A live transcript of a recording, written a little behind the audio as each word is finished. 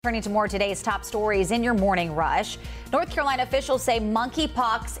Turning to more of today's top stories in your morning rush. North Carolina officials say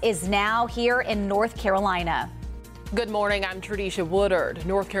monkeypox is now here in North Carolina. Good morning, I'm Tradisha Woodard.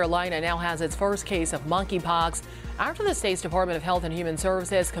 North Carolina now has its first case of monkeypox after the state's Department of Health and Human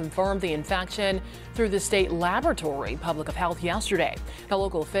Services confirmed the infection through the state laboratory public of health yesterday. Now,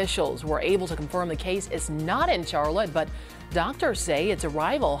 local officials were able to confirm the case is not in Charlotte, but doctors say its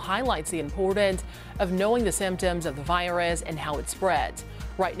arrival highlights the importance of knowing the symptoms of the virus and how it spreads.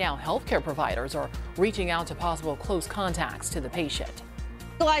 Right now, healthcare providers are reaching out to possible close contacts to the patient.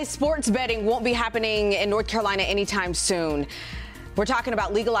 Legalized sports betting won't be happening in North Carolina anytime soon. We're talking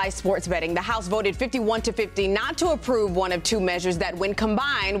about legalized sports betting. The House voted 51-50 not to approve one of two measures that, when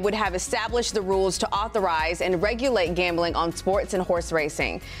combined, would have established the rules to authorize and regulate gambling on sports and horse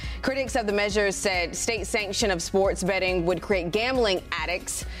racing. Critics of the measures said state sanction of sports betting would create gambling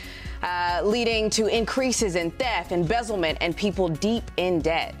addicts, leading to increases in theft, embezzlement, and people deep in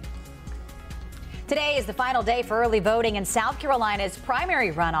debt. Today is the final day for early voting in South Carolina's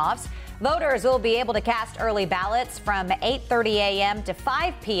primary runoffs. Voters will be able to cast early ballots from 8:30 a.m. to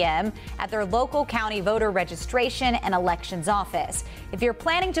 5 p.m. at their local county voter registration and elections office. If you're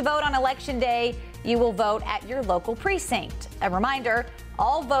planning to vote on Election Day, you will vote at your local precinct. A reminder,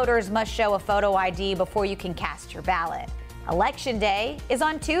 all voters must show a photo ID before you can cast your ballot. Election Day is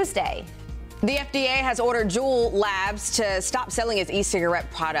on Tuesday. The FDA has ordered Juul Labs to stop selling its e-cigarette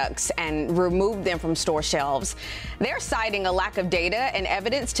products and remove them from store shelves. They're citing a lack of data and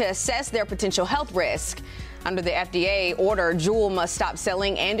evidence to assess their potential health risk. Under the FDA order, Juul must stop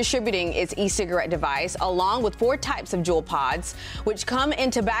selling and distributing its e-cigarette device, along with 4 types of Juul pods, which come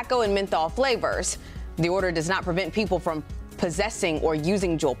in tobacco and menthol flavors. The order does not prevent people from possessing or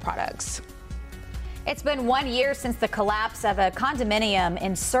using Juul products. It's been 1 year since the collapse of a condominium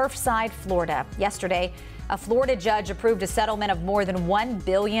in Surfside, Florida. Yesterday, a Florida judge approved a settlement of more than $1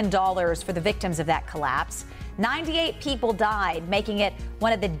 billion for the victims of that collapse. 98 people died, making it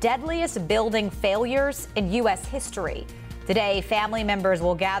one of the deadliest building failures in U.S. history. Today, family members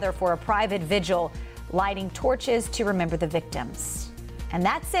will gather for a private vigil, lighting torches to remember the victims. And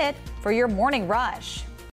that's it for your morning rush.